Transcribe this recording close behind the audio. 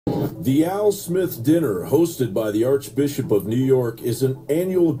The Al Smith Dinner, hosted by the Archbishop of New York, is an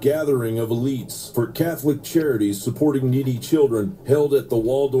annual gathering of elites for Catholic charities supporting needy children, held at the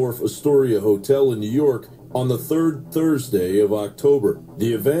Waldorf Astoria Hotel in New York on the third Thursday of October.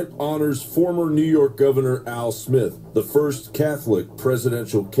 The event honors former New York Governor Al Smith, the first Catholic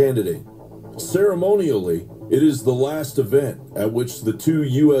presidential candidate. Ceremonially, it is the last event at which the two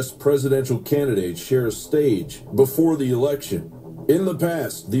U.S. presidential candidates share a stage before the election. In the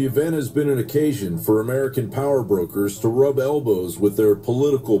past, the event has been an occasion for American power brokers to rub elbows with their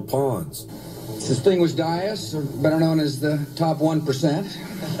political pawns. Distinguished dais, or better known as the top 1%.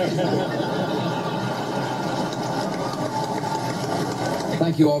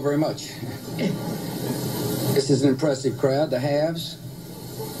 Thank you all very much. This is an impressive crowd, the haves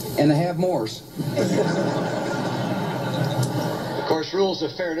and the have-mores. Of course, rules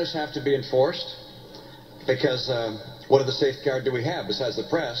of fairness have to be enforced because what other safeguard do we have besides the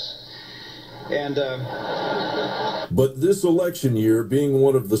press? And But this election year, being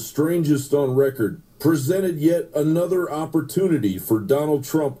one of the strangest on record, presented yet another opportunity for Donald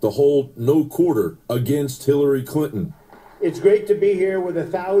Trump to hold no quarter against Hillary Clinton. It's great to be here with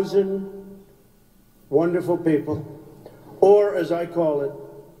 1,000 wonderful people, or as I call it,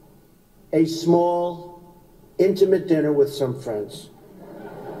 a small, intimate dinner with some friends.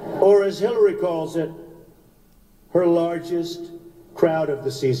 Or as Hillary calls it, her largest crowd of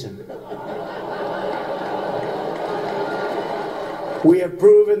the season. We have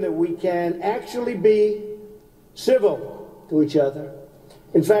proven that we can actually be civil to each other.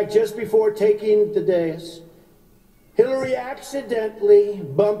 In fact, just before taking the dais, Hillary accidentally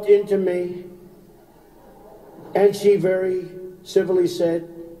bumped into me, and she very civilly said,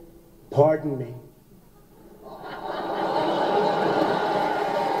 "Pardon me."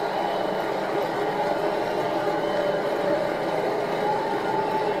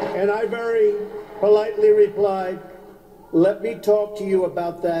 And I very politely replied, "Let me talk to you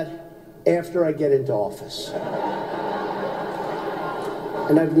about that after I get into office."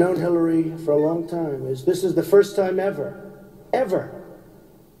 And I've known Hillary for a long time. This is the first time ever,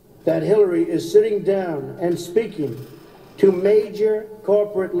 that Hillary is sitting down and speaking to major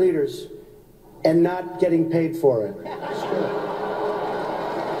corporate leaders and not getting paid for it.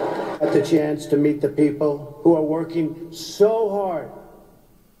 Got the chance to meet the people who are working so hard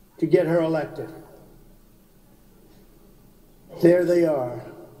to get her elected. There they are,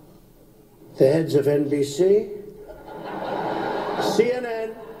 the heads of NBC,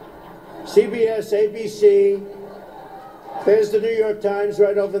 CNN, CBS, ABC. There's the New York Times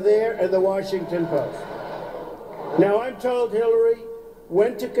right over there, and the Washington Post. Now, I'm told Hillary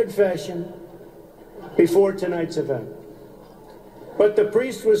went to confession before tonight's event. But the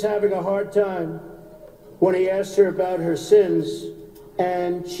priest was having a hard time when he asked her about her sins,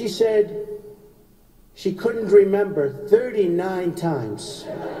 and she said she couldn't remember 39 times.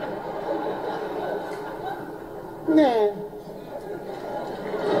 Nah.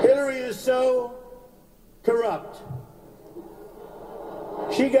 Hillary is so corrupt.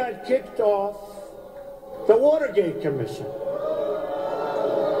 She got kicked off the Watergate Commission.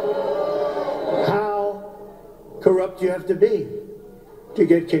 How corrupt do you have to be to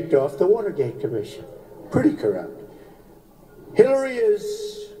get kicked off the Watergate Commission? Pretty corrupt. Hillary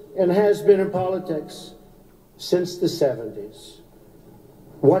is and has been in politics since the 70s.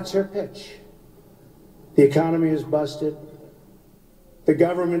 What's her pitch? The economy is busted. The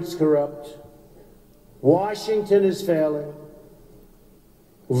government's corrupt. Washington is failing.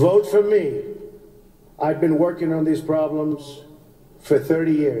 Vote for me. I've been working on these problems for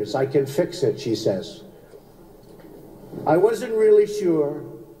 30 years. I can fix it, she says. I wasn't really sure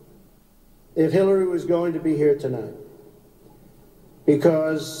if Hillary was going to be here tonight,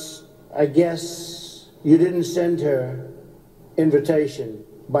 because I guess you didn't send her invitation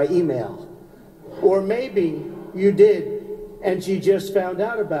by email. Or maybe you did, and she just found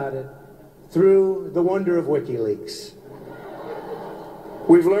out about it through the wonder of WikiLeaks.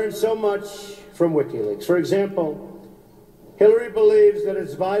 We've learned so much from WikiLeaks. For example, Hillary believes that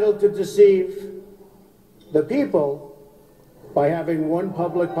it's vital to deceive the people by having one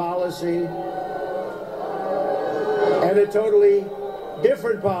public policy and a totally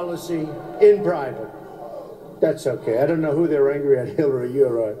different policy in private. That's okay. I don't know who they're angry at, Hillary,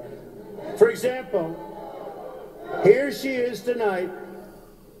 you're right. For example, here she is tonight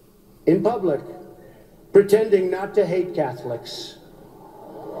in public pretending not to hate Catholics.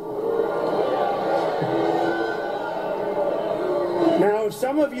 Now, if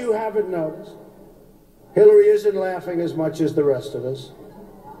some of you haven't noticed, Hillary isn't laughing as much as the rest of us.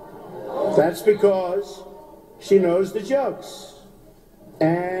 That's because she knows the jokes.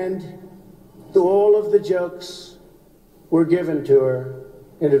 And And all of the jokes were given to her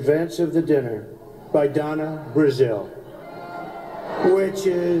in advance of the dinner by Donna Brazile, which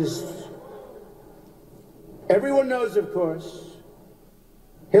is, everyone knows, of course,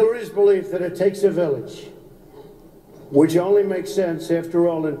 Hillary's belief that it takes a village, which only makes sense, after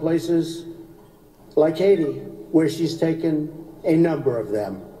all, in places like Haiti, where she's taken a number of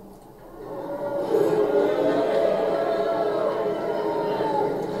them.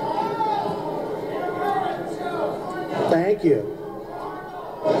 Thank you.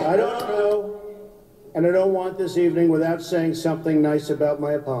 I don't know, and I don't want this evening without saying something nice about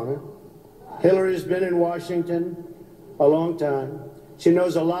my opponent. Hillary's been in Washington a long time. She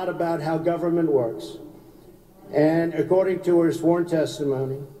knows a lot about how government works. And according to her sworn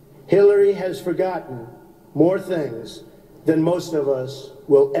testimony, Hillary has forgotten more things than most of us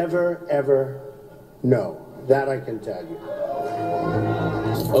will ever know. That I can tell you.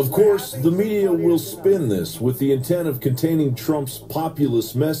 Of course, the media will spin this with the intent of containing Trump's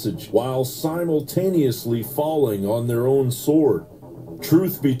populist message while simultaneously falling on their own sword.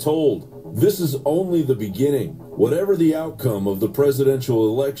 Truth be told, this is only the beginning. Whatever the outcome of the presidential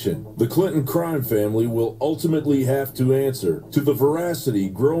election, the Clinton crime family will ultimately have to answer to the veracity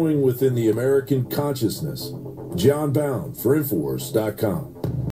growing within the American consciousness. John Bound for Infowars.com.